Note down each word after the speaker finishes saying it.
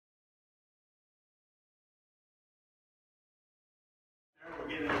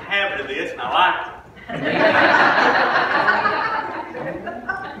getting the habit of this, and I like it.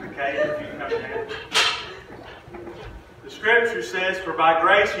 Okay, if you come here. The Scripture says, "For by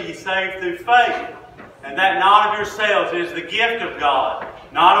grace are ye saved through faith, and that not of yourselves, it is the gift of God,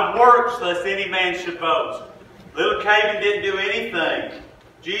 not of works, lest any man should boast." Little Kaven didn't do anything.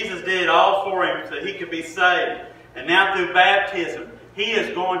 Jesus did it all for him so he could be saved. And now through baptism, he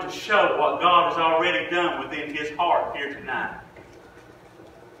is going to show what God has already done within his heart here tonight.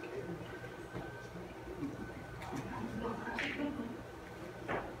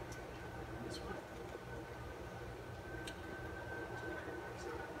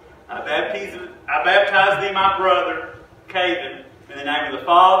 I baptize thee, my brother, Kaven, in the name of the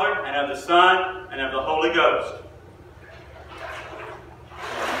Father, and of the Son, and of the Holy Ghost.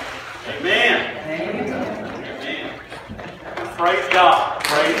 Amen. Amen. Praise God.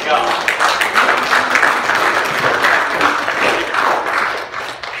 Praise God.